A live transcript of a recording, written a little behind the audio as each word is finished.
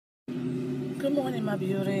Good morning, my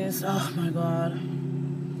beauties. Oh my God.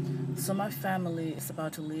 So my family is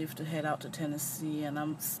about to leave to head out to Tennessee, and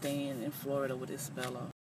I'm staying in Florida with Isabella.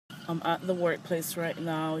 I'm at the workplace right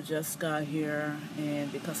now, just got here,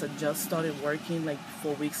 and because I just started working like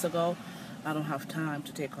 4 weeks ago, I don't have time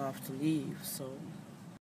to take off to leave.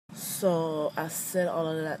 So I said all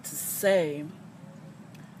of that to say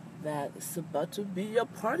that it's about to be a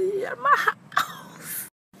party at my house.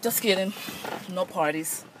 Just kidding. No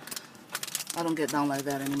parties. I don't get down like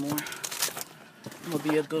that anymore. I'm gonna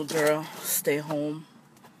be a good girl, stay home,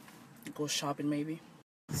 go shopping maybe.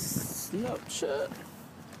 Snapchat.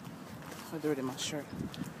 I dirty my shirt.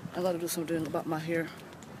 I gotta do something about my hair.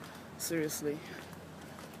 Seriously.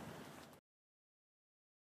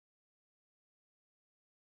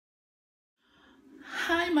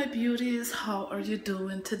 Hi my beauties, how are you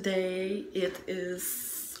doing today? It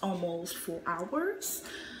is almost 4 hours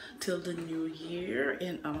till the new year,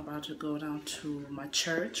 and I'm about to go down to my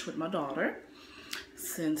church with my daughter.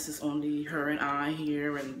 Since it's only her and I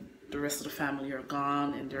here and the rest of the family are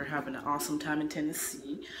gone and they're having an awesome time in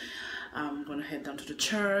Tennessee, I'm gonna head down to the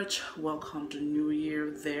church, welcome the new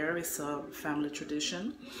year there. It's a family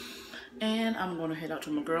tradition. And I'm gonna head out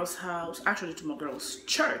to my girl's house, actually to my girl's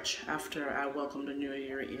church, after I welcome the new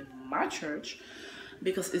year in my church,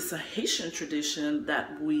 because it's a Haitian tradition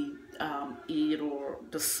that we eat or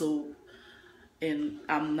the soup, and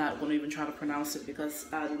I'm not going to even try to pronounce it because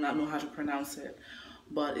I do not know how to pronounce it,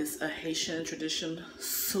 but it's a Haitian tradition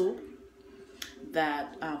soup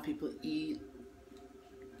that people eat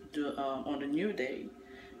on the New Year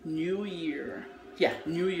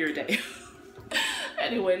Day.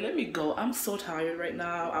 Anyway, let me go. I'm so tired right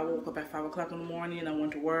now. I woke up at 5 o'clock in the morning. I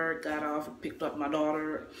went to work, got off, picked up my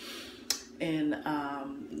daughter, and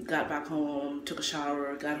got back home, took a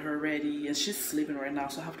shower, got her ready, and she's sleeping right now.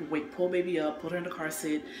 So I have to pull baby up, put her in the car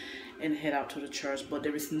seat, and head out to the church. But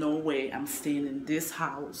there is no way I'm staying in this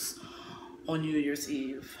house on New Year's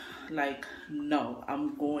Eve. Like, no,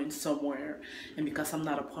 I'm going somewhere. And because I'm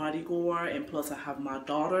not a party goer, and plus I have my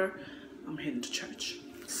daughter, I'm heading to church.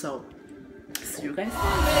 So, see you guys.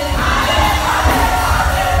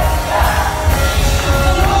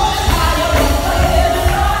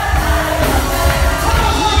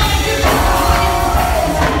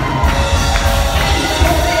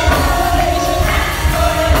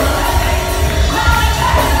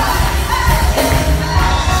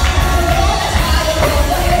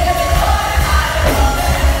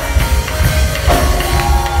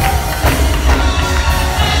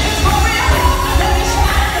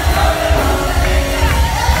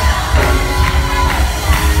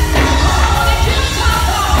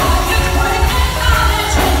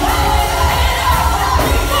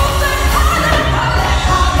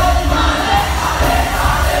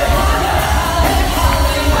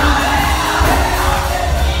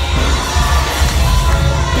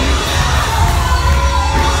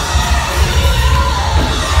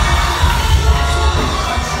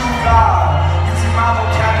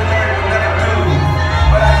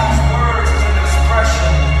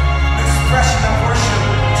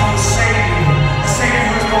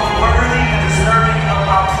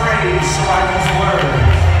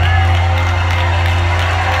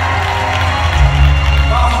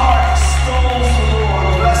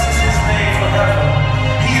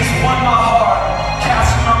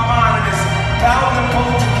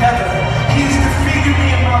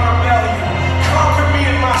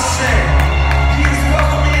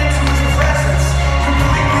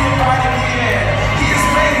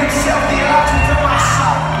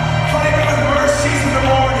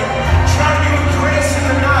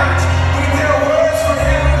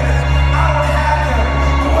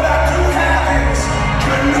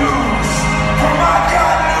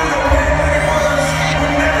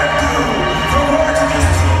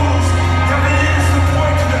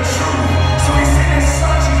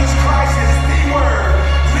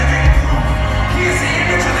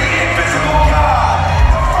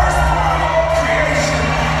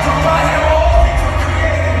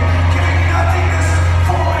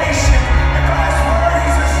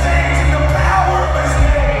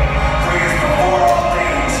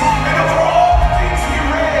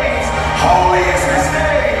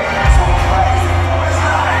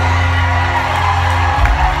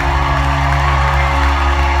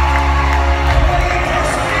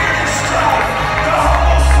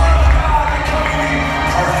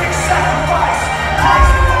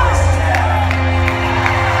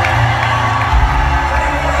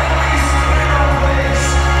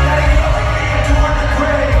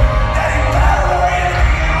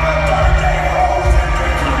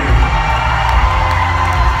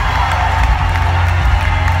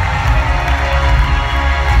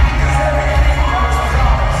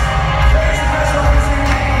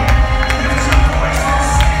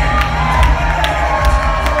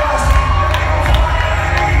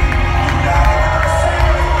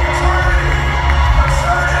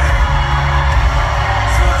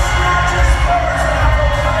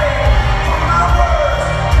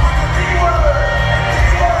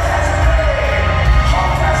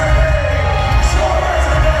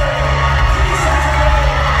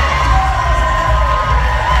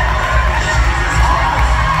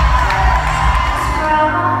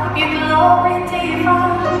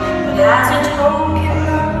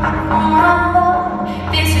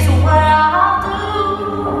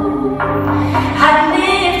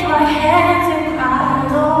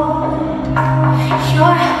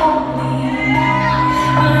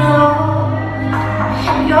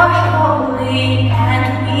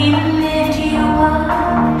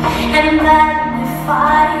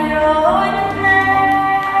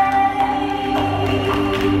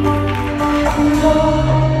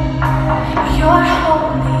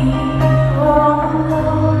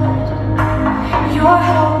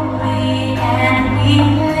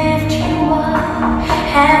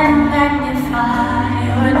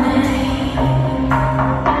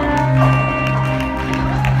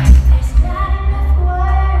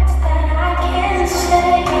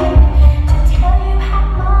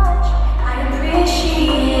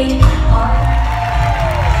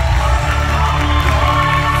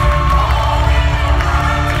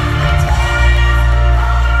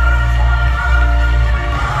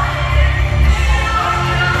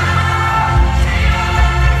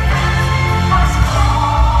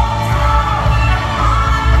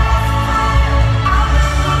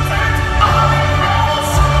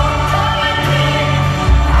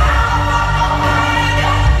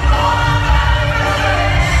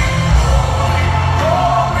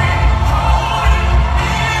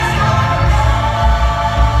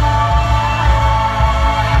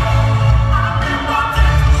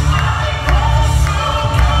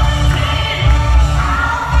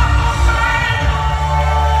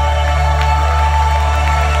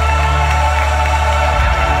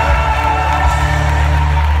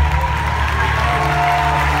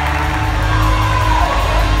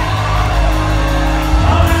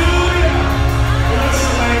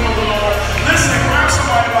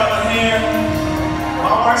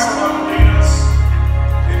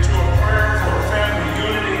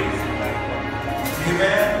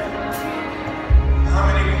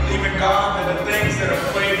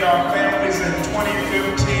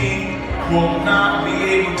 will not be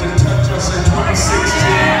able to touch us in 2016.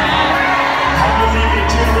 I believe the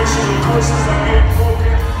generational curses are being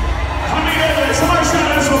broken. How many of you, somebody shout,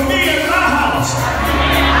 that's for me in my house.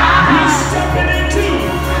 We're stepping into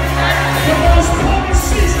the most promised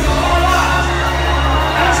season of our lives.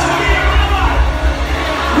 That's for me in my life.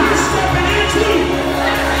 We're stepping into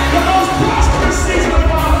the most prosperous season of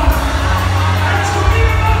our lives. That's for me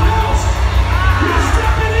in my house. We're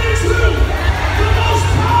stepping into the most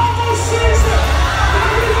powerful season that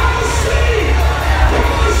we've ever seen. Come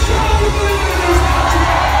on, shout, we believe in this mountain.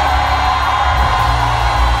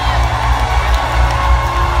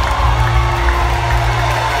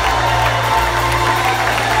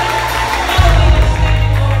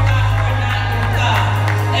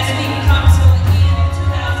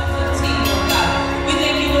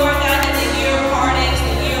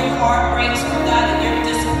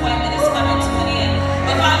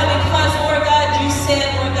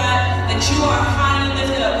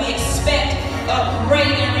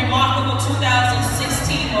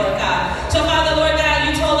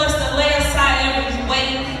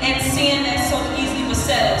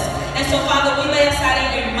 So, Father, we lay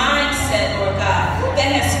aside every mindset, Lord God,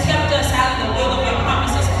 that has kept us out of the will of your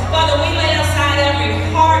promises. Father, we lay aside every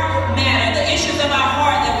heart matter, the issues of our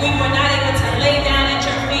heart that we were not able to lay down at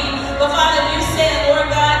your feet. But, Father, you said,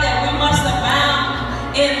 Lord God, that we must abound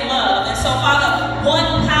in love. And so, Father,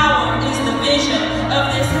 one power is the vision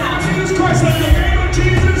of this house. Jesus Christ, in the name of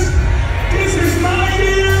Jesus, this is my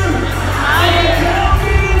year. I am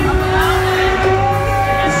abounding.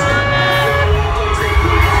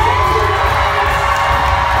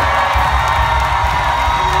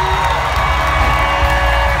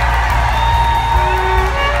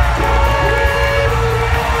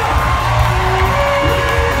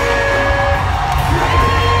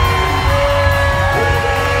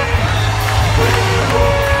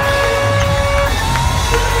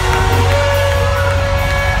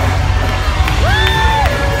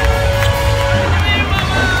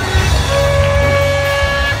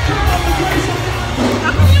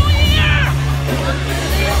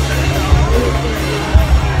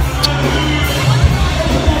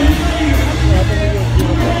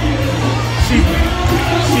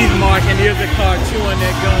 She's marking, here's a car chewing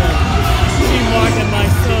that gum. She's marking my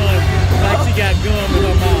son like she got gum in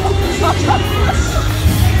her mouth.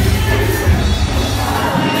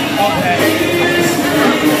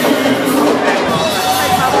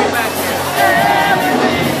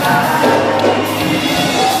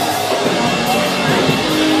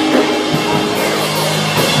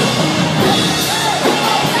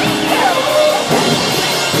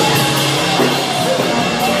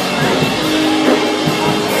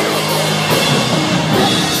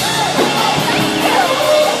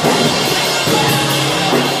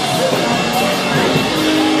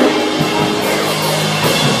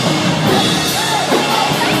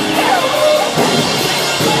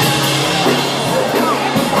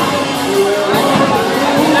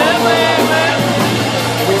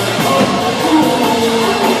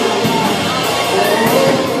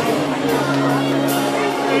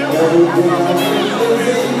 Your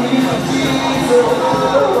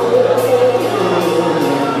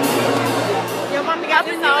mommy got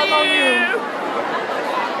this all on you.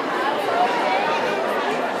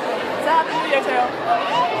 It's a Happy New Year, Tail.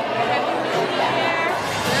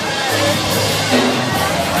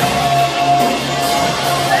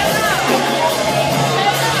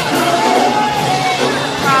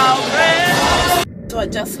 So I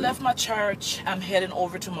just left my church. I'm heading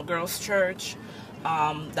over to my girls' church.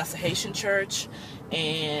 That's a Haitian church,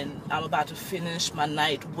 and I'm about to finish my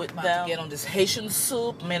night with them. Get on this Haitian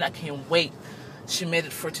soup. Man, I can't wait. She made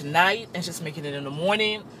it for tonight, and she's making it in the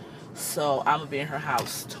morning. So I'm gonna be in her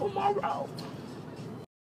house tomorrow.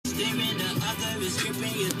 I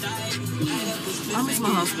miss my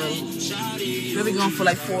husband. We'll be gone for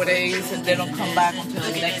like 4 days, and they don't come back until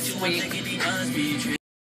next week.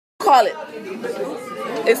 Call it.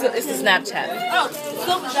 It's a Snapchat. Oh,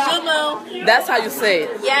 Sumo. That's how you say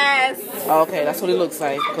it. Yes. Okay, that's what it looks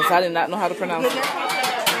like. Because I did not know how to pronounce it.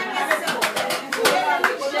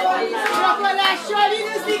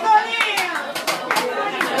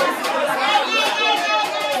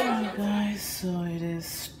 Alright guys, so it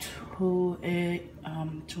is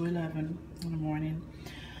 2:11 in the morning.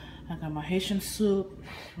 I got my Haitian soup.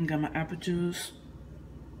 I got my apple juice.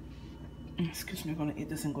 Excuse me, I'm gonna eat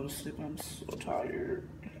this and go to sleep. I'm so tired.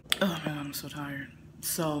 Oh man, I'm so tired.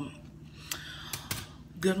 So,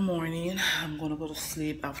 good morning. I'm gonna go to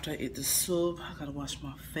sleep after I eat the soup. I gotta wash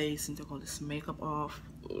my face and take all this makeup off.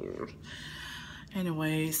 Ugh.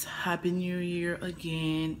 Anyways, Happy New Year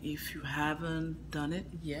again. If you haven't done it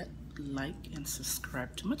yet, like and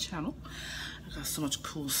subscribe to my channel. I got so much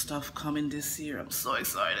cool stuff coming this year. I'm so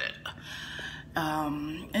excited.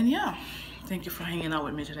 And yeah, thank you for hanging out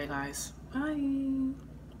with me today, guys. Bye.